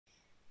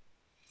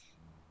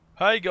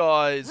Hey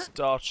guys,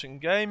 Darth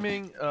and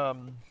Gaming.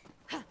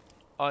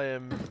 I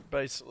am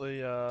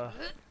basically I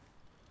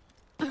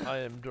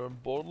am doing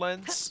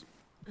Borderlands.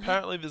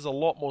 Apparently there's a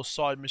lot more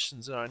side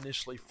missions than I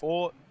initially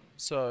thought,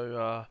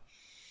 so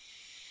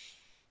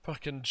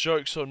fucking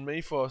jokes on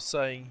me for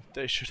saying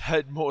they should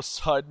add more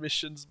side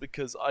missions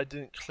because I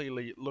didn't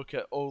clearly look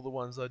at all the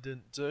ones I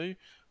didn't do.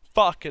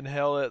 Fucking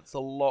hell, that's a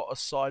lot of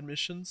side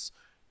missions.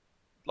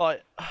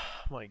 Like,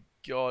 my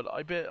god,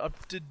 I bet I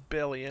did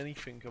barely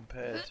anything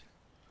compared.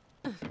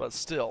 But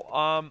still,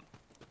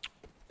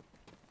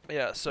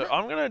 yeah, so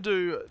I'm gonna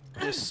do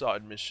this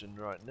side mission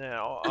right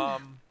now.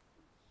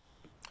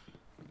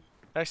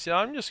 Actually,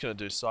 I'm just gonna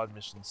do side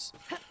missions.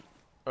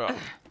 Alright.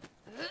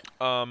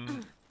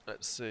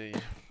 Let's see.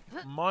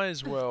 Might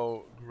as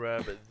well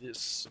grab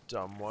this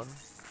dumb one.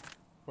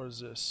 What is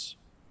this?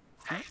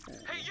 Hey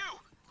you!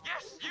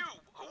 Yes, you!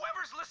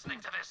 Whoever's listening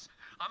to this!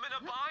 I'm in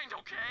a bind,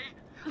 okay?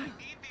 I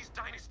need these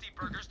Dynasty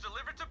burgers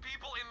delivered to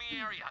people in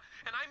the area.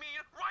 And I mean,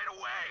 right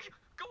away!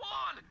 Go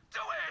on! Do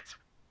it!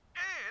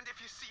 And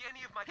if you see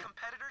any of my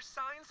competitors'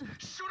 signs,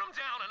 shoot them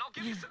down and I'll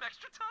give you some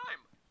extra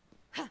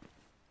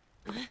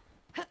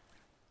time.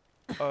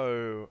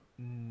 Oh,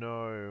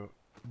 no.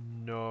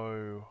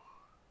 No.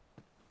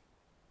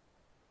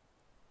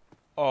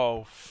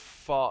 Oh,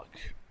 fuck.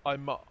 I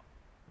might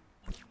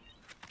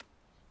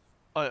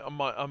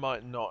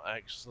not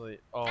actually.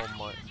 Oh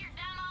my.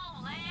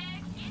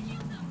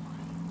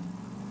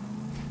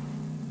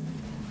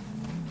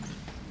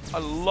 I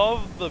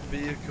love the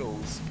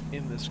vehicles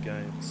in this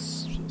game.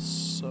 It's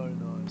just so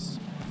nice.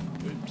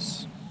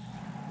 Oops.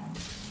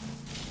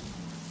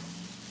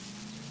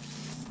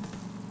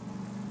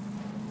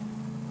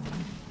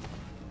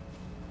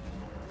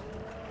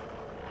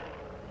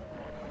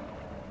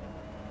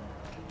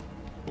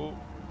 Oh,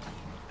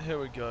 here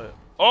we go.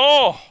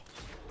 Oh!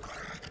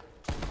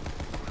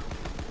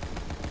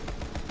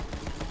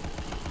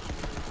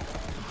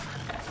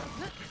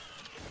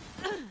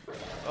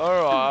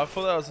 Alright, I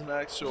thought that was an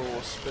actual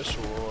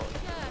special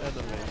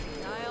enemy.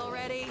 Die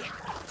already.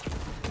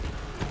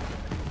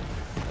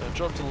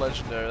 Dropped a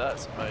legendary,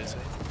 that's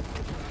amazing.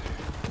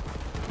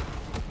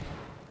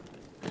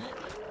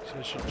 So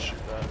I shouldn't shoot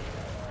that.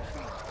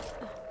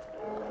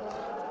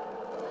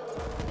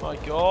 My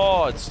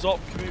god, stop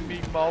giving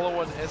me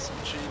Mullo and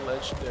SMG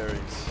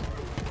legendaries.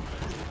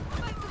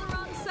 Fight for the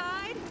wrong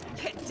side?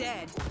 Get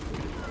dead.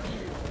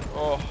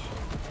 Oh.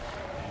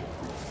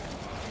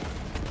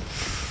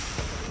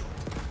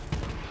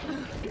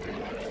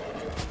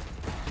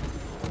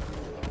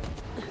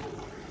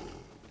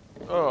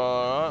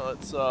 Alright,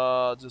 let's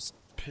just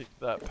pick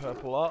that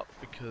purple up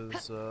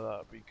because that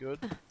would be good.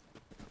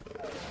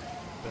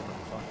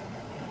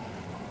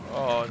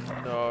 Oh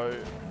no.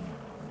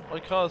 My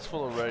car's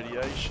full of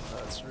radiation,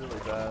 that's really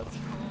bad.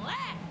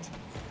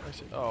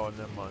 Actually, oh,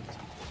 never mind.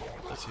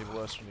 That's even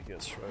worse when it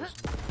gets frozen.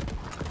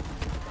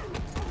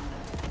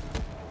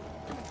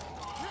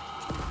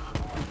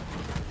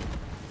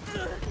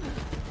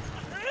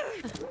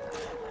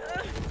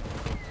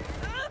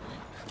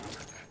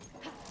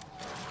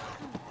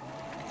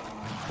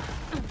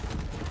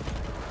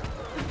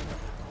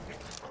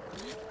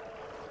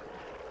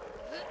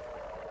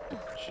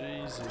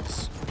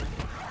 Jesus.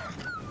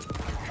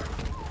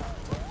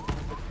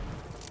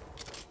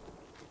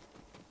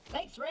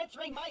 Thanks for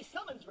answering my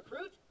summons,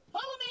 recruit.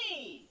 Follow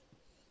me!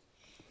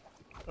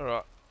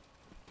 Alright.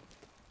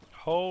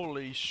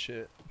 Holy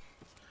shit.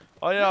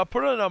 Oh yeah, I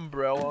put an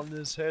umbrella on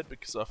his head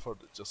because I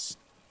thought it just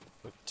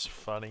looked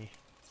funny.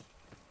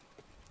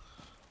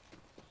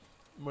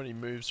 When he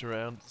moves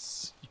around,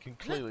 you can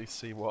clearly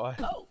see why.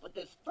 Oh, but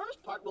this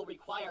first part will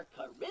require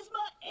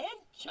charisma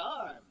and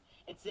charm.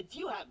 And since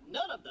you have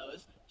none of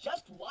those,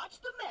 just watch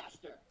the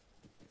master.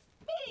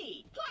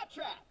 Me,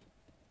 Claptrap!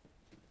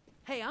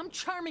 Hey, I'm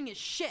charming as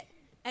shit.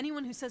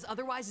 Anyone who says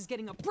otherwise is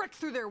getting a brick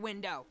through their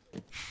window.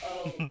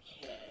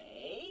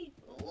 Okay,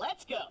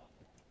 let's go.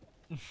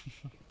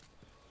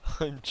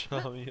 I'm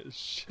charming as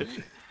shit.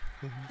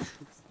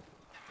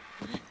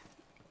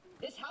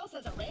 This house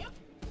has a ramp?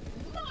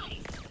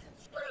 Nice!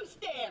 Screw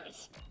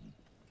stairs!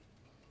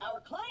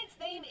 Our client's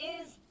name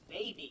is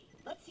Baby.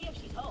 Let's see if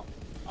she's home.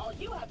 All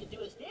you have to do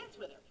is dance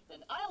with her, then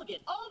I'll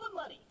get all the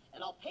money,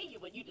 and I'll pay you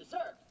what you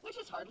deserve, which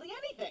is hardly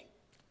anything.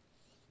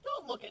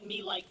 Don't look at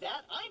me like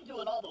that. I'm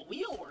doing all the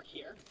wheel work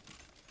here.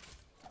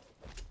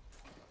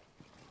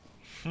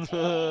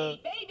 Hey,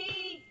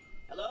 baby!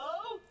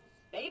 Hello?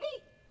 Baby?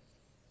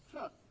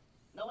 Huh.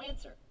 No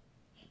answer.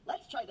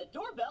 Let's try the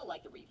doorbell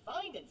like the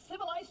refined and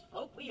civilized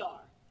folk we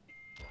are.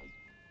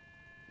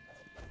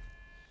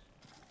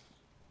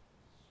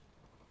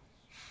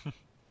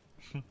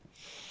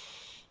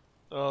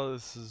 Oh,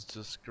 this is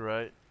just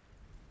great.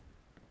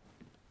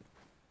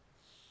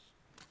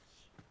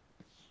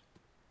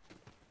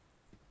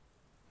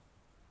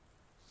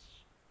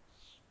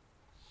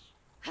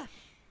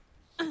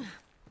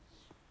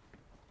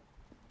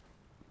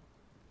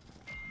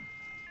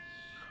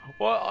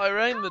 Well, I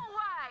rang the... No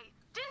way!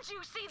 Didn't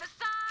you see the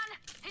sign?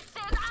 It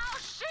says I'll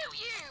shoot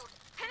you!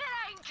 And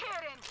it ain't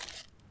kidding!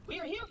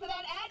 We're here for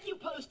that ad you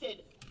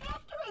posted.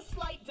 After a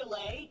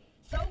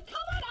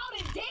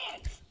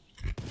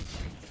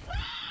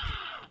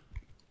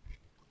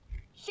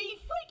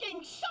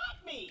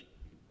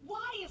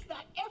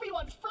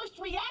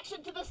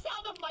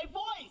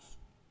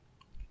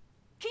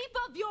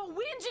up, you're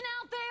whinging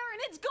out there,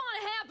 and it's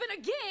gonna happen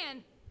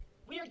again!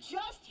 We're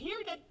just here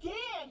to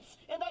dance,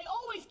 and I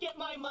always get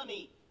my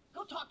money.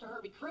 Go talk to her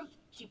recruit.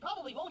 She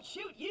probably won't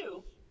shoot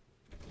you.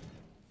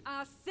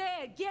 I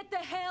said, get the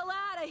hell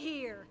out of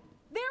here!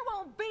 There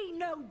won't be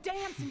no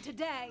dancing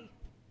today!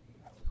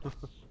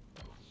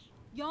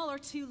 Y'all are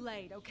too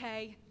late,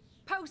 okay?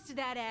 Posted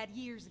that ad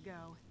years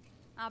ago.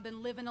 I've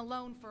been living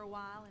alone for a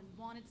while and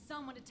wanted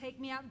someone to take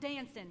me out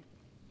dancing,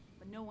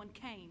 but no one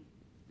came.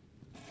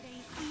 It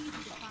ain't easy to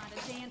find a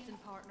dancing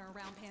partner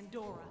around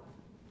Pandora.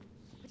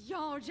 But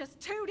y'all are just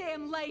too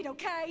damn late,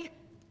 okay?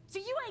 So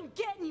you ain't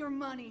getting your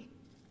money.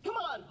 Come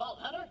on, Vault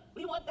Hunter.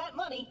 We want that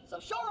money, so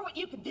show her what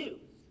you can do.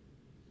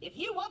 If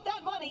you want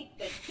that money,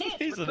 then dance.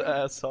 He's an recruit.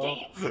 asshole.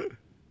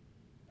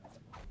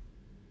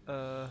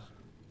 Dance.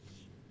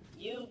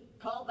 You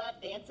call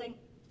that dancing?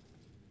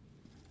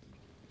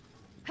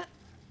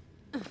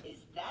 Is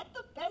that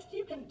the best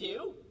you can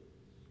do?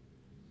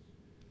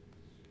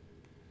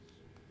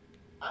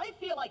 I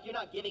feel like you're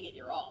not giving it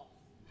your all.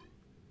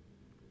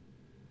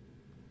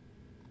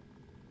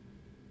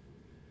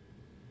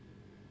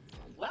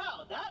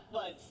 Wow, that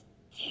was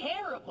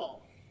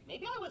terrible.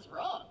 Maybe I was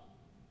wrong.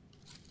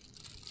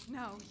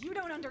 No, you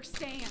don't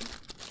understand.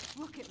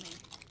 Look at me.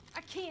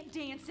 I can't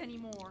dance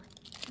anymore.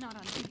 Not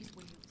on these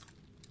wheels.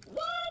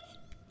 What?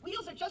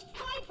 Wheels are just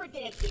fine for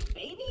dancing,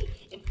 baby.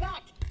 In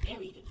fact,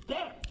 they're even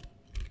better.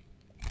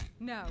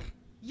 No,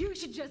 you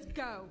should just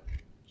go.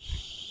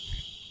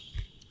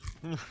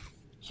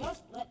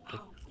 Just let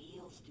our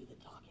wheels do the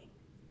talking.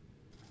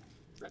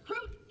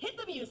 Recruit, hit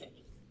the music.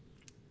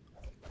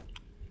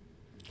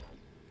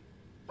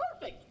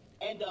 Perfect.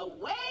 And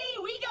away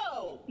we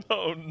go.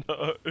 Oh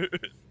no.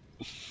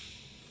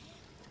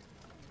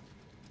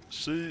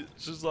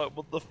 She's like,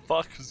 what the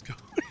fuck is going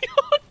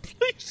on?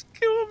 Please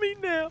kill me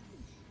now.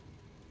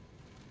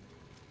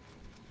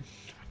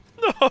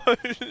 No,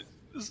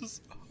 this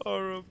is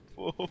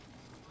horrible.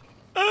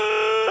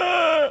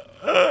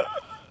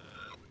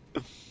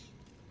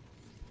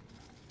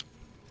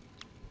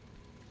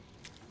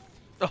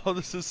 Oh,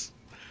 this is.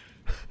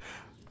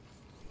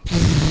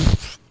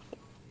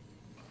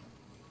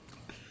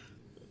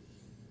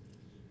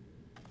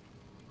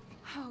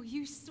 Oh,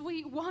 you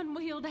sweet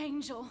one-wheeled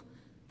angel.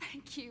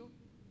 Thank you.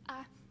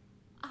 I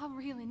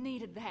really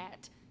needed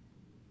that.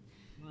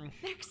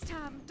 Next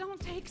time, don't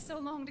take so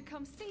long to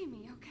come see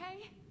me,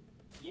 okay?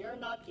 You're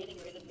not getting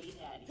rid of me,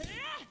 Daddy.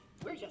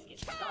 We're just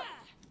getting started.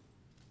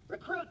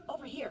 Recruit,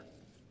 over here.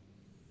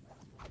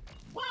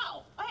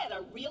 Wow, I had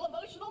a real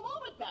emotional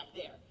moment back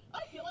there.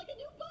 I feel like a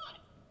new bot.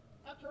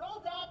 After all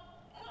that,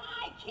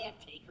 I can't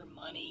take her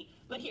money.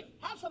 But here,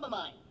 have some of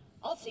mine.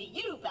 I'll see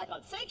you back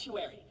on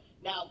Sanctuary.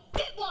 Now,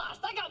 get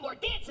lost. I got more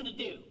dancing to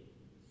do.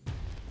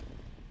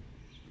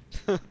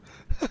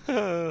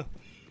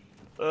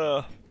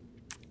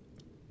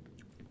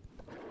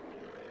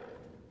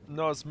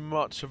 Not as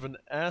much of an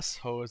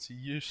asshole as he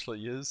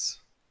usually is.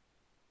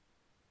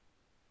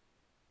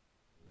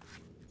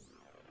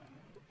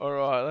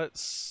 Alright,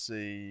 let's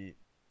see.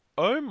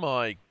 Oh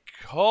my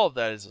god,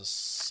 that is a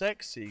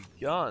sexy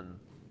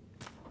gun.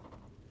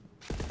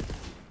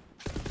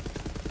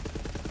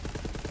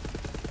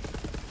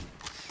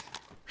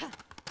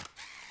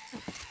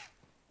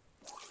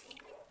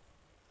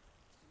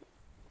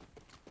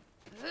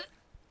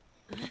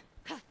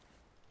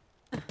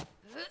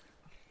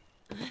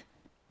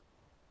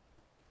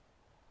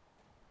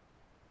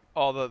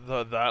 Oh,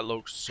 that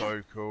looks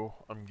so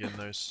cool. I'm getting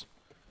those.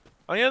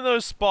 I'm getting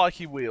those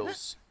spiky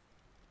wheels.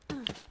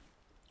 Holy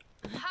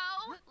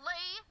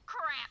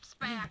crap,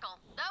 Spackle.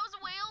 Those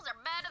wheels are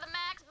bad to the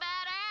max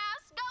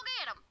badass. Go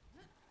get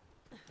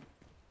them.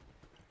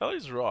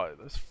 Ellie's right.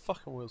 Those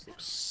fucking wheels look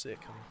sick.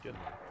 I'm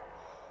getting them.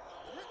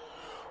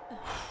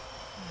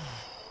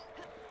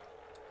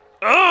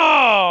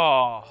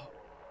 Ah!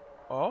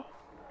 Oh?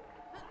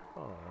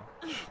 Oh.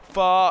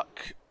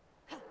 Fuck.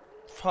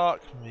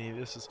 Fuck me.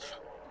 This is.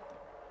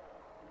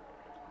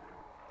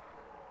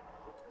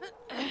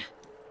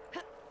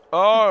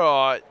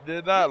 Alright,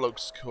 that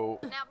looks cool.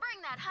 Now bring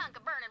that hunk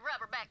of burning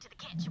rubber back to the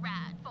catch a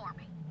ride for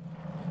me.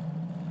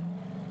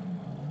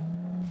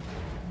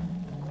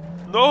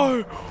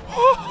 No!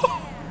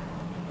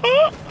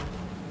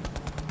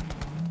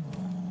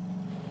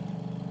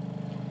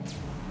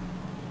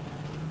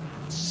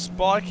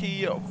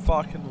 Spiky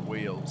fucking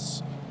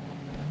wheels.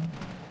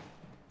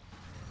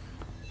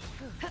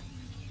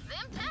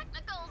 Them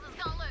technicals is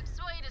gonna look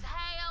sweet as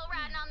hell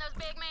riding on those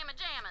big mamma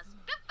jammas.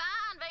 Good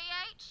find,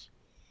 VH.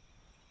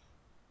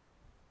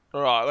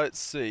 Alright, let's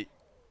see.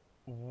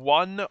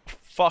 One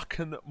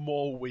fucking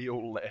more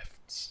wheel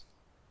left.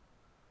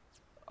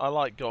 I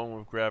like going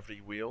with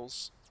gravity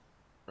wheels.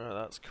 Oh,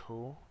 that's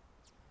cool.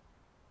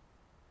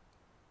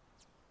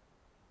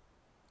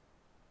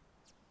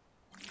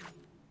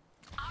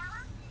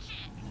 Armor,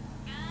 check.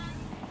 Gun.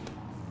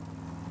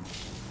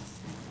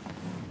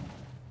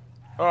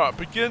 Alright,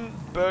 begin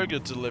burger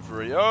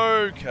delivery.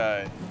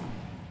 Okay.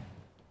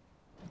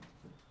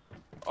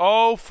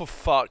 Oh, for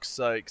fuck's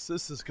sakes.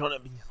 This is gonna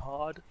be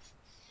hard.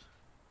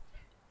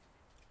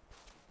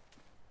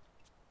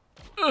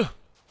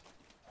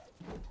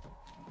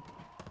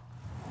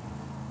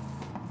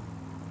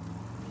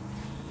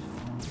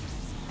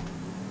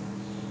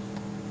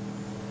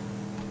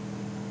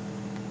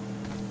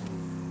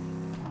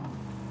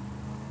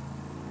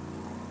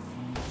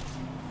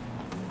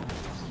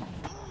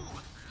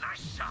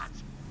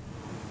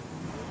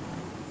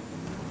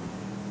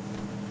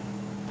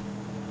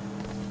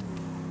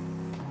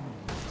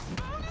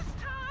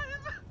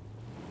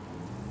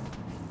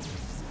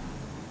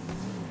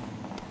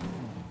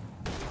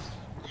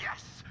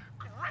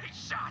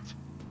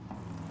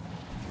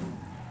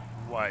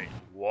 Wait,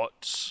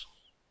 what?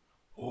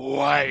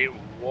 Wait,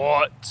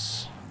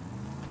 what?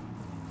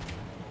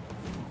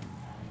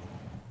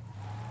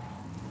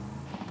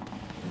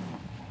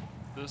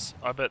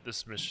 I bet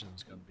this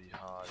mission's gonna be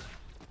hard.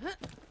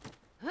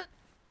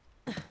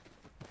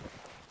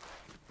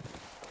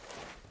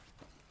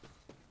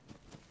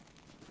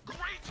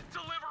 Great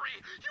delivery!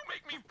 You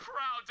make me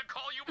proud to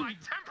call you my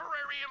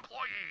temporary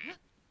employee!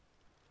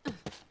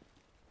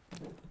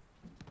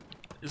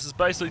 This is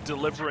basically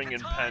delivering Check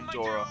in the time, my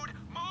Pandora. dude.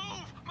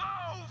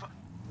 Move!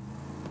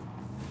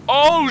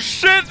 Oh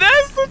shit,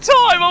 there's the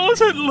time! I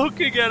wasn't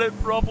looking at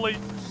it properly.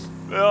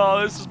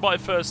 Oh, this is my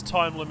first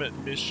time limit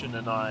mission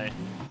and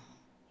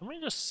let me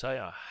just say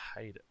I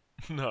hate it.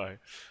 No.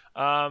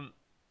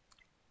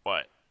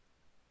 Wait.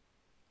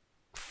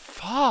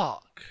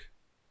 Fuck!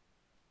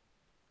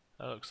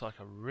 That looks like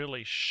a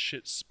really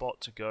shit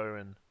spot to go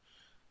in.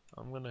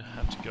 I'm gonna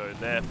have to go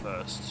there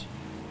first.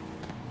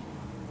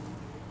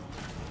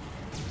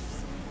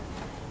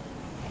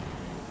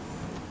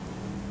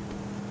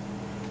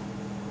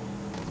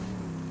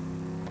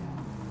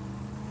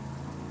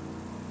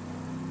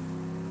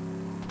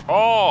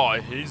 Oh,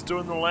 he's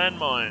doing the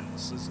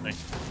landmines, isn't he?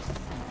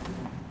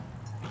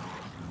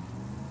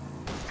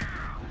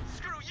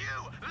 Screw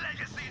you,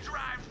 Legacy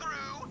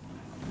Drive-Thru!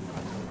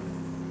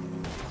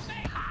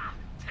 Ha!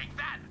 Take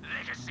that,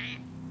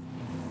 Legacy!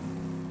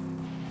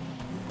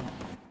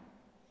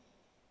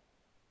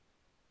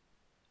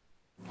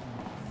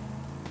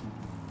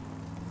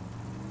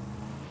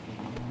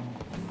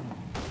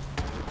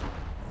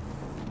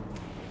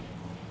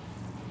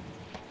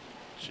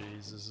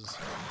 Jesus.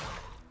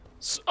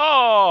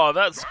 Oh,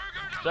 that's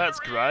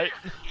great.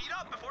 Eat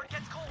up before it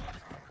gets cold.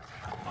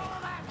 All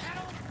that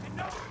metal and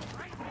no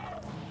right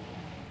now.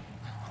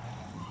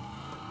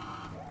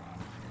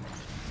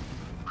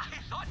 I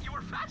thought you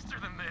were faster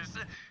than this.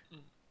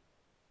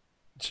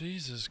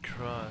 Jesus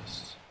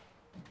Christ.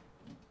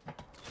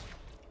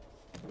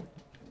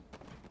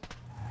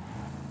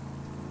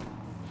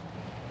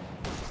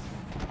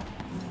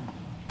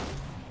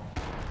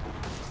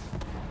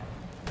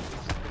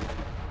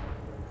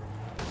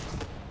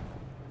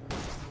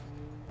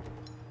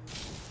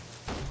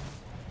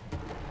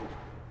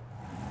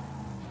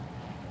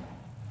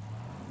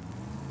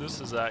 This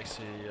is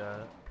actually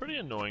a pretty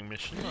annoying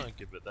mission, I'll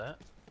give it that.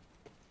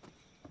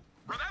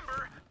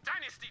 Remember,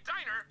 Dynasty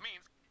Diner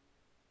means...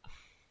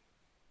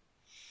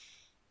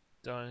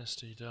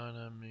 Dynasty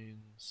Diner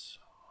means...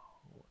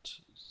 what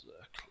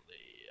exactly?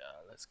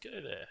 Let's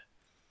go there.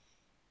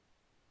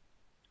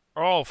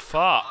 Oh,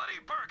 fuck! quality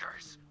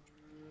burgers.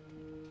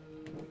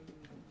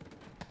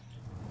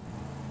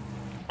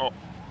 Oh.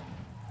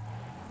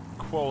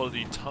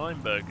 Quality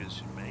time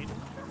burgers, you mean?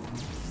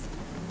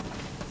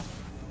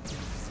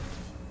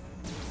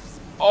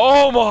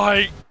 Oh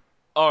my!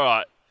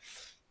 Alright.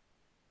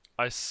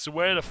 I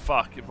swear to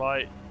fuck, if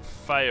I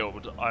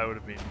failed, I would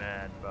have been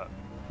mad, but...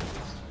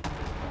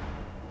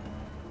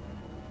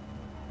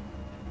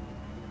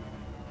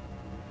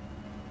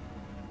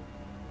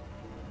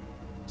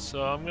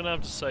 So I'm gonna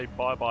have to say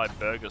bye-bye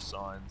burger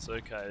signs.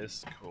 Okay, this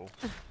is cool.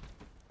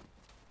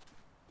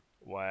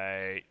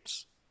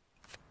 Wait.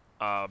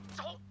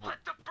 Don't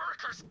let the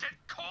burgers get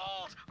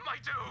cold, my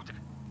dude!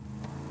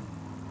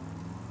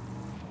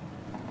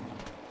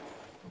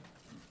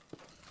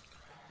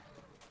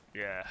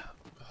 Yeah.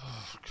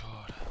 Oh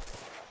god.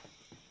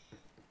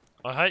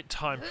 I hate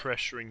time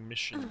pressuring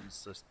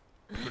missions. That's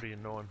pretty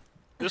annoying.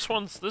 This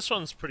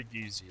one's pretty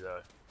easy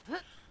though.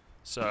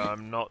 So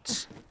I'm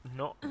not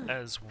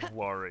as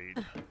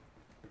worried.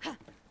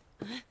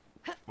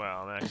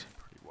 Well, I'm actually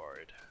pretty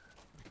worried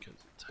because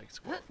it takes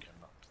a while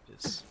getting up to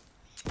this.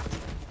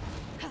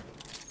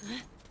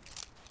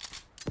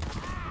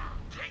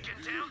 Taking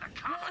down the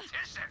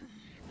competition!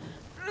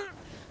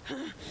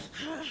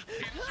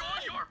 Enjoy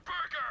your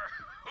burger,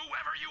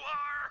 whoever you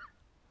are!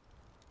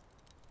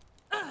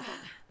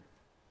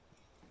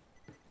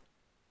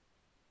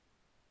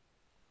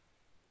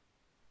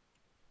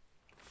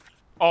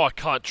 Oh, I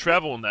can't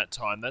travel in that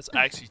time. That's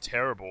actually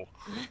terrible.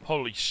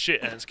 Holy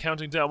shit, and it's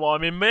counting down while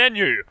I'm in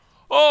menu.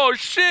 Oh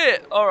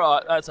shit!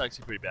 Alright, that's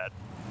actually pretty bad.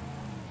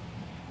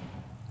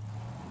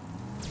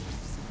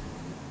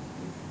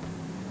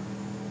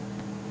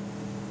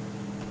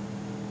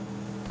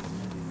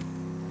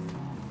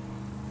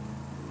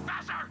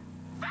 Faster!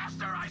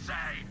 Faster, I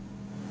say!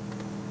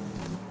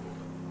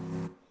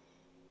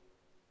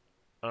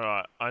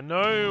 Alright, I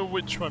know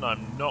which one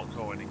I'm not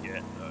going to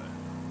get though.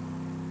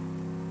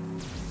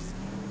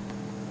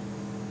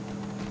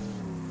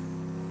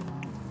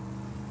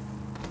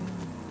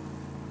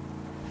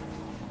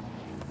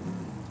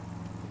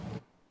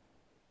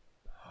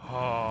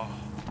 Oh.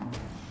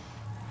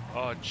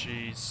 Oh,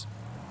 jeez.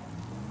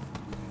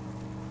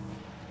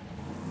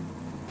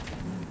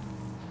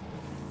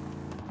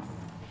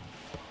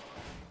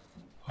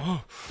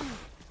 Oh.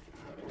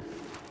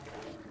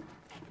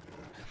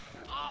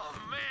 Oh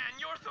man,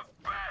 you're the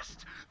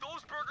best!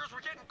 Those burgers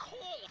were getting cold,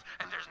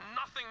 and there's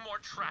nothing more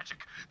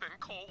tragic than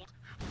cold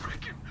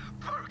frickin'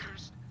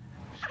 burgers.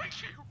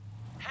 Thank you!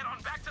 head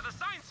on back to the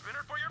sign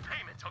spinner for your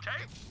payment,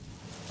 okay?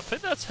 I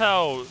think that's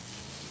how...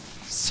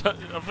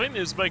 I think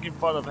it's making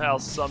fun of how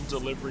some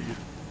delivery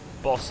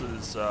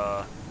bosses,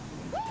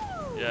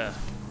 yeah.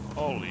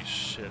 Holy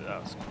shit,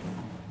 that was cool.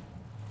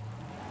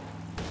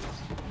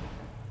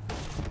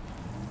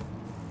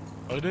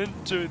 I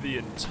didn't do the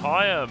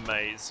entire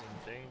amazing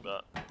thing,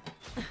 but...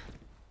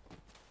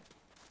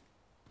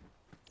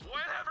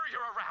 Whenever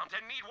you're around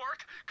and need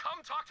work,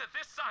 come talk to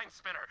this sign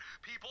spinner.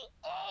 People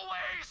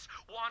always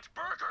want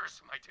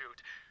burgers, my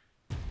dude.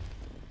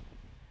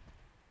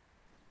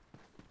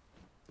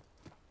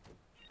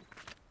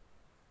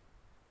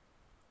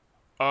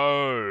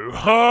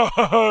 Oh,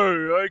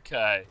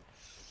 okay.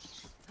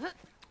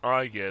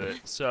 I get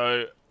it.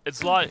 So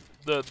it's like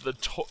the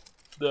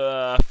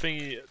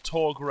thingy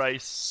torg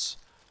race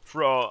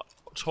for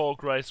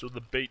torg race with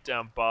the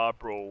beatdown bar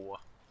brawl.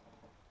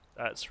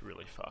 That's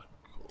really fucking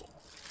cool.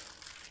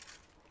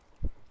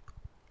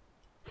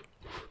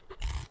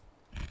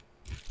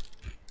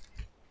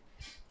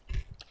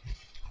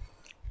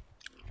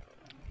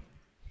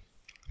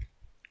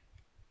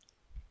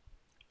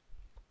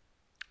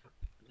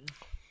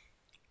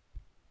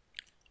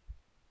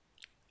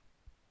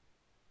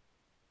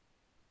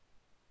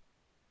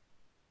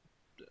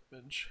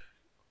 Damage.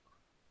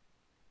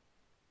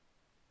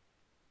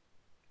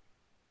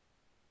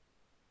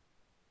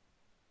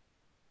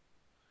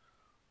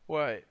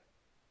 Wait.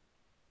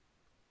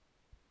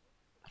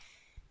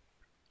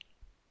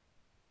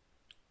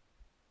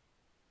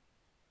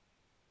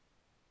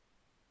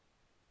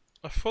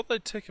 I thought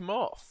they'd take him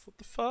off. What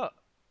the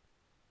fuck?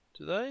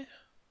 Do they?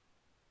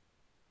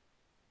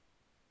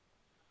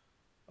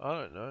 I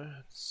don't know.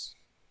 It's...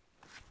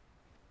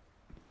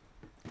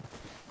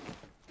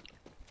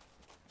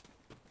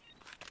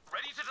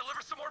 Ready to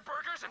deliver some more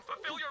burgers and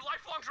fulfill your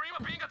lifelong dream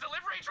of being a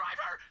delivery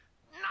driver?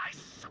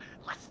 Nice!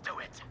 Let's do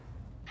it!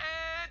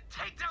 And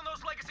take down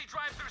those legacy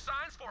drive-thru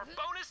signs for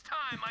bonus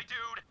time, my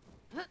dude!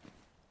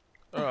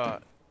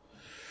 Alright.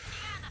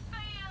 In the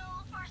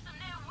field for some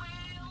new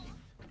wheels.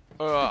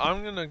 Alright,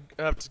 I'm gonna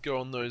have to go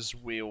on those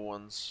wheel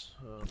ones.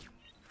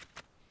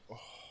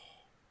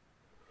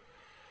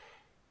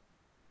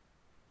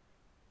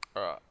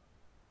 Alright.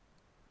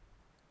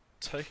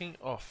 Taking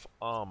off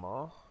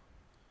armor.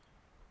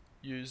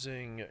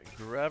 Using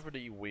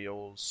gravity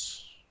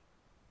wheels.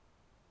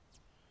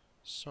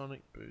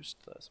 Sonic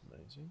boost, that's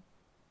amazing.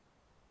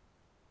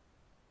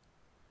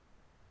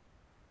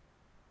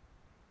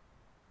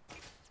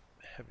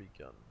 Heavy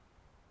gun.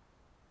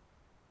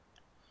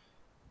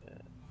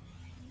 Yeah.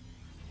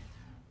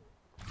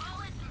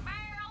 Bullets and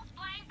barrels,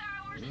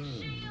 flamethrowers and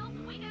shields.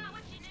 We got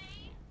what you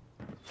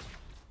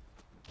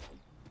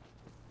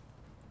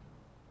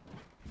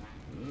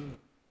need.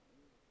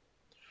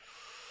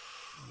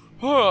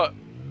 Alright.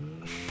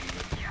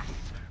 Yes!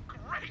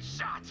 Great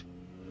shot!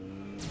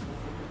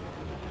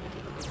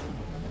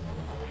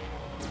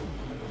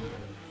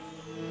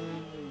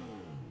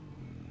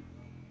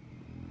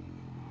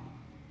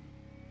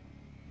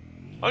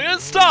 I'm getting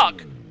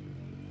stuck!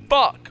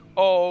 Fuck!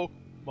 Oh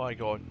my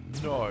god,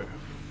 no.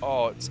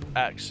 Oh, it's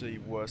actually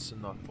worse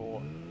than I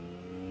thought.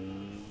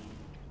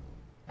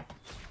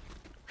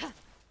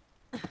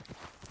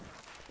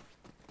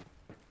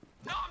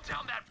 Nom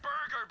down that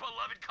burger,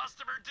 beloved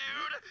customer,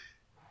 dude!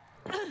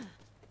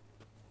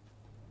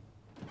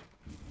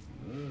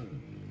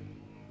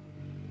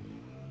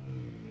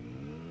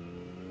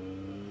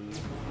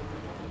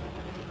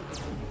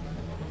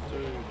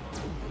 Dude,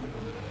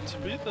 to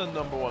be the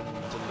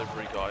 #1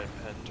 delivery guy in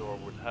Pandora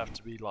would have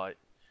to be like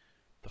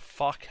the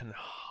fucking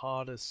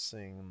hardest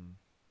thing on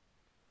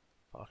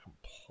the fucking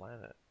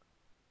planet.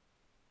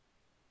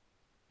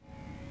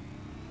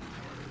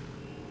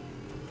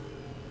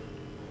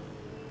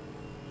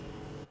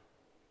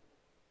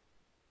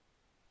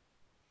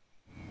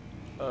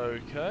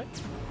 Okay.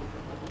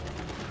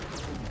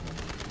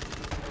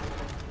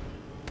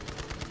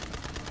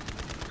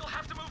 You'll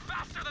have to move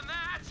faster than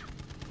that!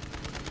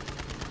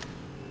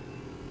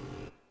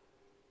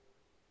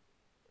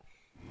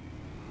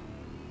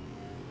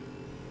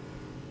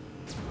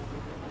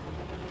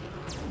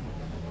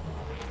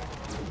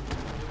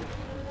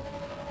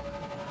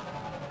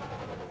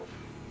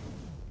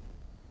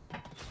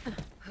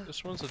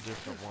 This one's a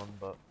different one,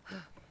 but...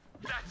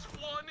 That's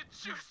one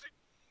juicy...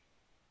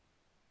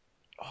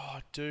 Oh,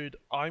 dude,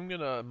 I'm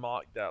gonna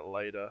mark that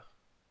later.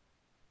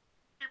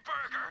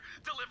 burger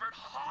delivered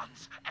hot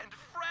and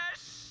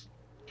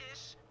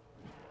fresh-ish.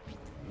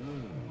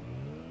 Ooh,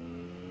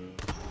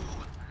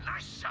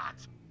 nice shot.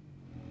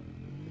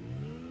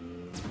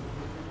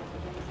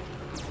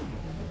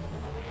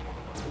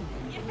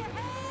 Yeah!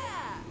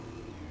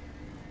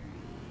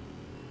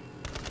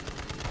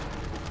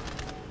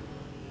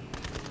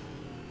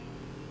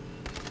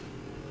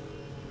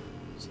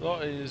 It's a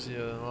lot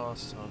easier than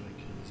last time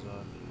because,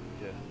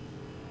 yeah.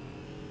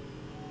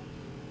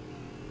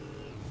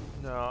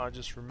 No, I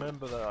just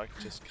remember that I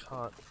just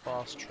can't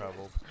fast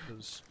travel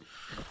because,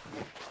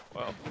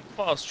 well,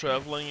 fast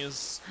traveling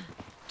is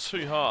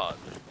too hard.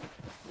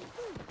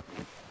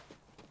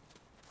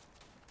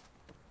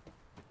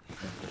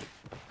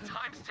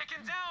 Time's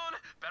ticking down.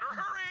 Better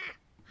hurry.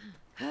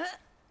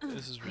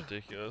 This is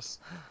ridiculous.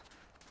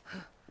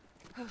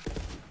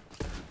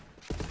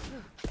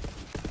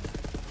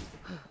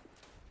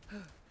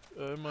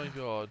 Oh my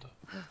god.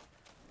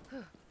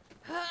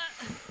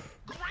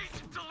 Great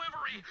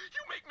delivery.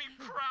 You make me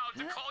proud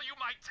to call you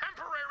my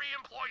temporary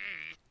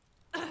employee.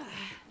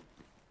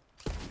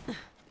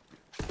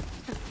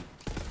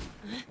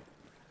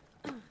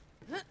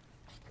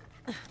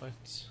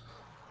 Let's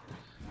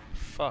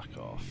fuck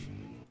off.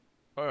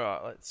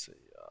 Alright, let's see.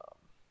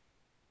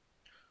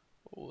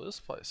 Oh, this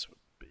place would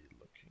be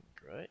looking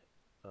great.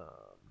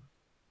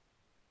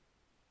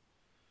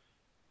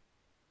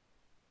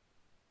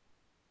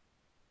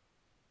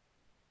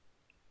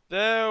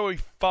 There we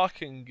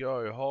fucking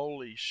go.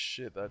 Holy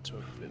shit, that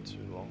took a bit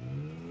too long.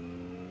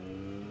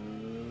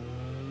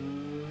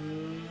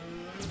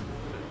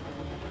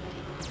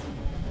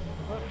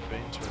 I haven't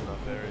been to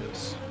enough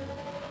areas,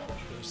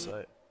 should I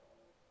say.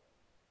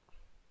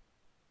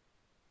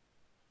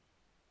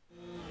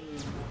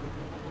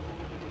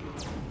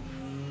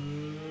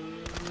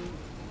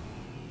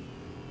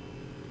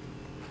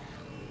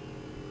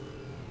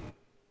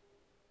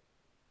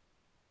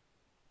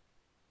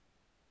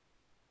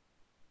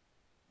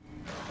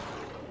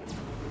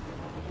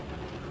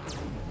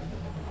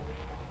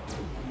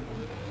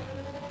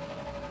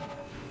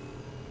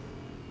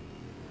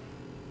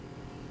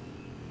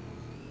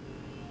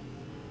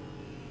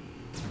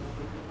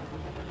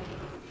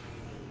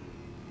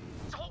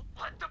 Don't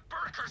let the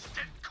burgers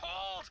get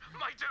cold,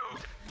 my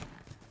dude.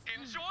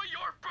 Enjoy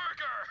your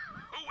burger,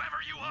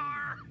 whoever you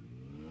are.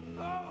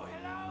 Oh,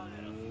 hello,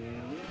 little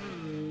snail.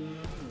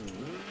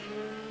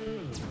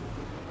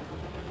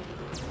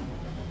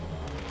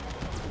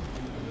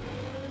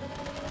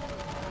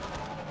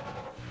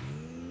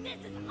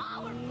 This is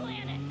our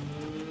planet!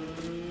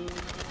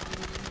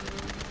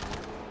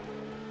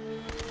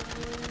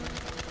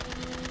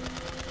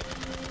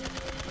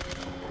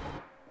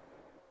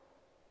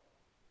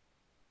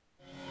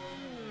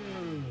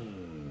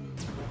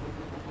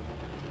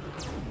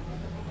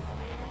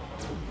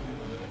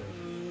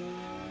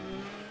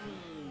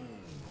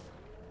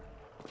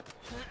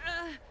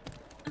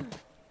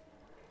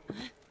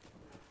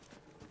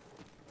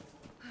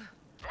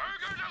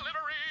 Burger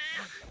delivery!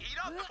 Eat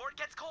up before it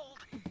gets cold.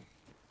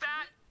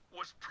 That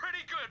was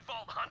pretty good,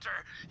 Vault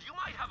Hunter. You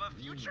might have a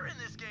future in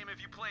this game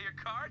if you play your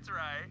cards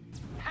right.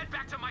 Head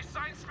back to my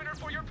sign spinner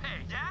for your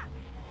pay, yeah?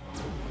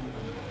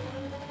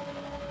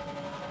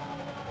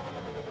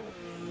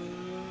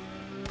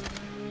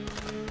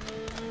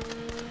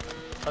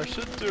 I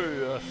should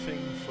do a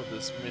thing for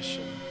this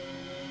mission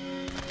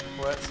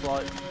where it's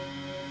like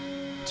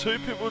 2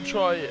 people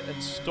try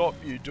and stop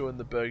you doing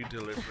the burger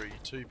delivery,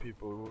 2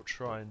 people will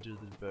try and do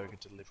the burger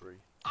delivery.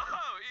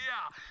 Oh,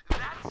 yeah.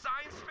 That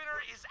sign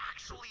spinner is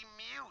actually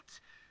mute.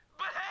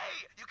 But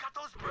hey, you got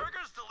those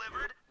burgers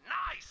delivered.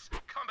 Nice.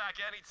 Come back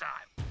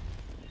anytime.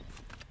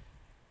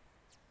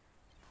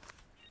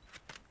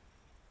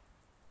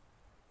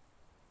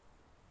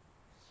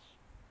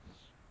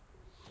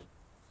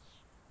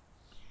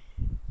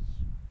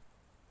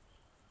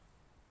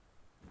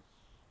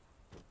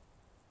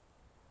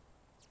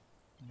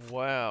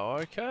 Wow,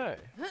 okay.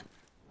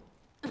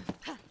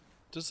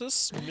 Does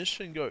this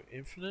mission go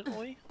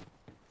infinitely?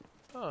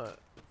 Oh,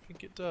 I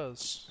think it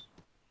does.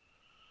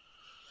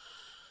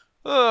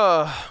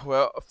 Well,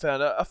 I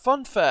found out a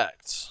fun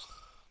fact.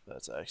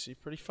 That's actually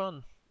pretty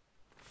fun.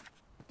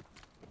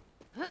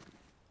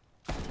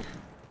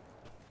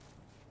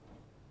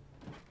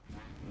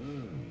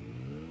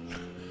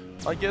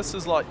 I guess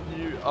there's like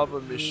new other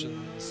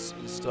missions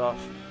and stuff.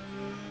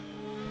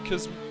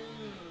 Because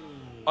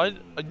I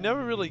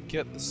never really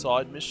get the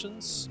side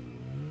missions.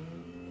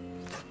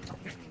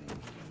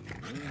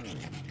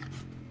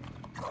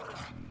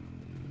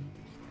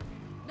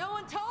 No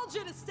one told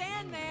you to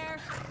stand there.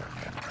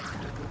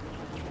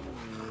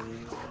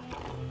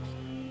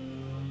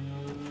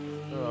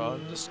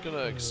 I'm just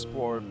gonna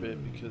explore a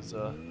bit because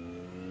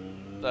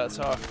that's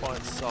how I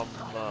find some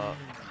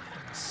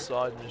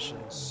side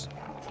missions.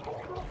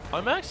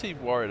 I'm actually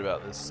worried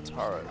about this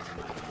turret.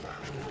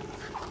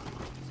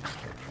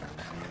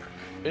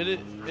 It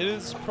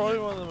is probably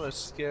one of the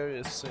most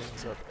scariest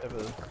things I've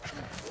ever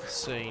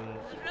seen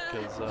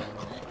because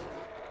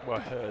well,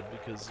 heard,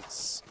 because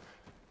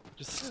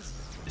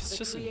it's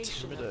just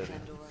intimidating. The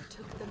Pandora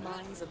took the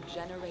minds of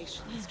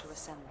generations to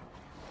assemble.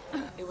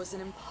 It was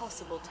an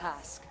impossible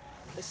task,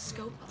 the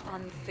scope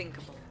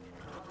unthinkable,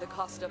 the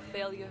cost of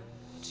failure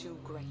too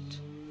great.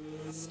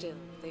 Still,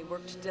 they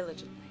worked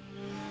diligently,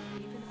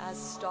 even as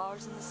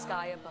stars in the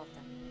sky above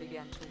them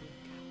began to wink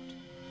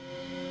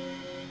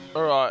out.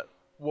 Alright,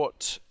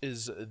 what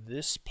is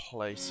this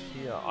place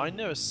here? I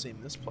never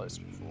seen this place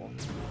before.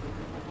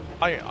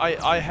 I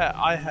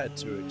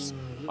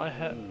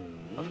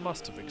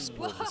must have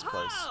explored this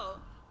place.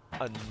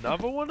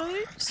 Another one of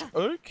these?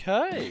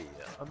 Okay,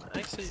 I'm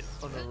actually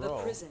on a roll.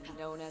 The prison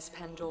known as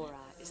Pandora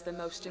is the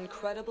most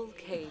incredible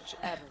cage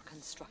ever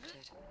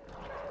constructed.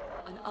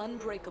 An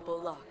unbreakable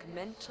lock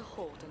meant to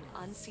hold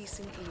an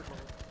unceasing evil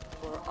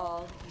for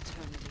all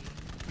eternity.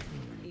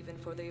 Even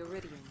for the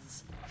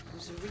Iridians,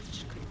 whose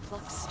reach could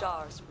pluck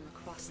stars from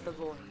across the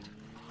void.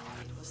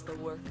 It was the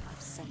work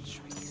of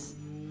centuries.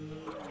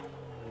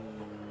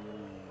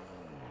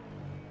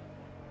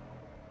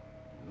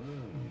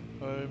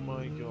 Oh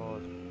my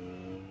god.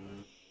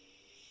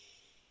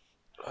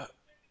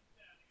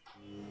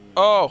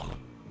 Oh!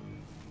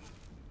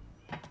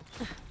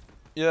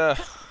 Yeah.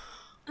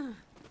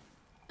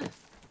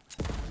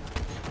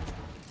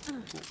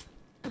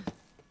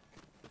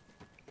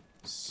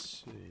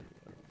 Let's see.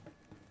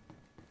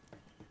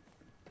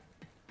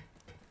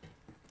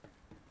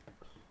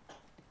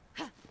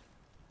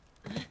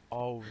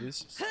 Oh,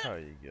 this is how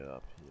you get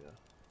up here.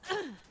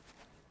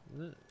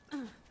 I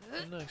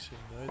didn't actually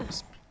know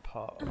this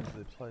part of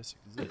the place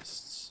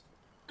exists.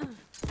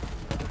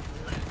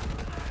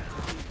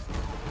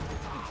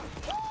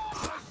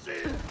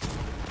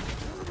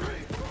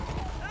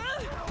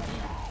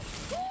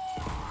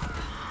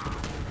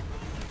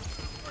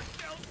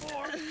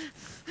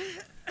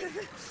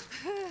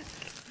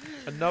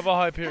 Another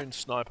Hyperion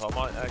sniper. I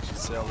might actually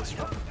sell this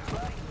one.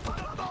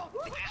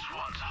 This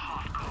one's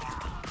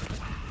hardcore.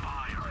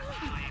 Fire and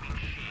flaming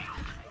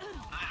shield.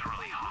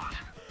 Literally hot.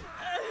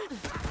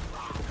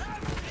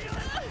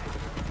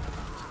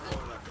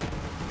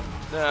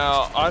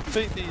 Now, I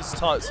think these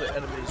types of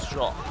enemies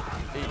drop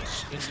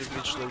each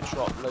individually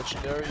drop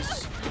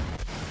legendaries.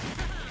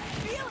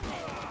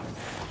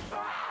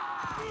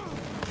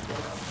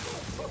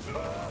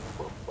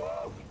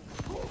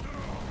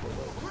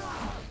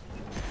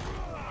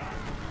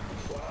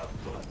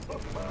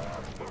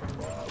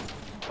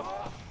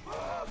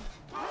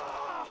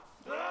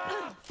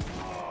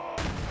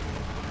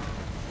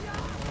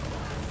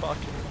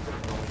 Fucking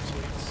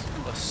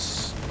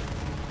nonsense.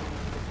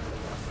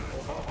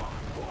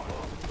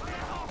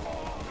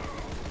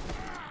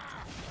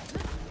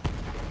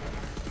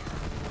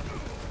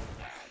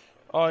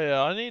 Oh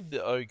yeah, I need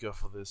the ogre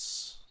for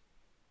this.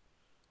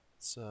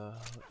 Let's do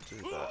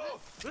that.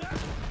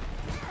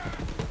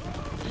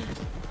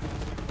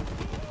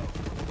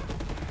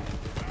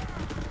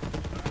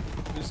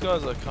 These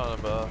guys are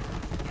kind of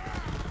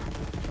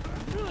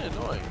really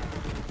annoying.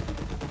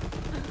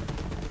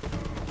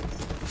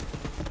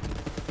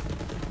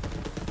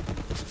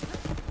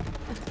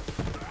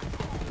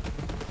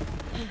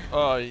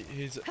 Oh,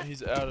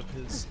 he's out of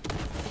his.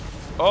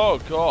 Oh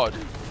god.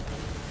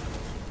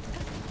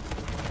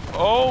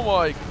 Oh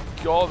my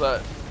god,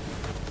 that.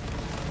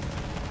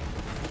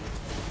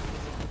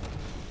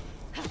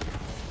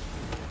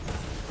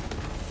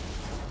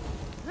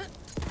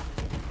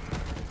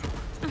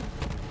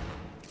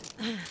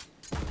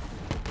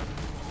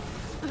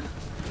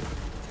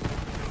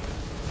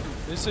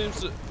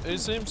 He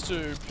seems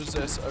to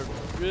possess a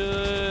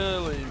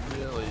really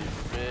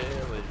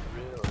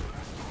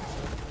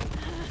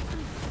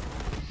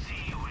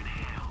See you in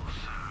hell,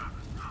 sir.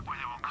 Where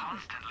they will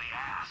constantly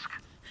ask,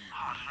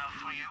 hot enough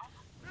for you?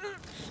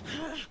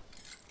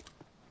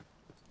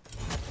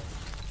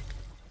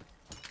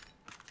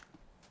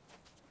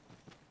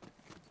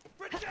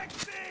 Protect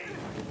me!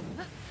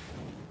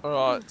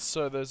 Alright,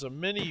 so there's a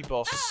mini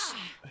boss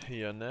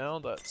here now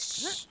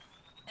that's.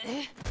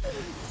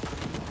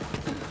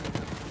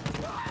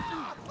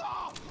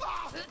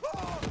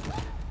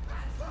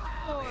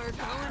 Or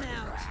going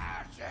out.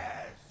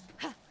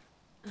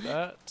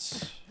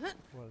 That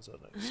was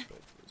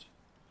unexpected.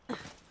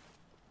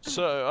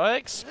 So I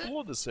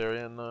explored this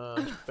area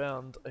and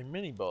found a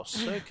mini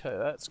boss. Okay,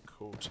 that's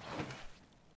cool to know.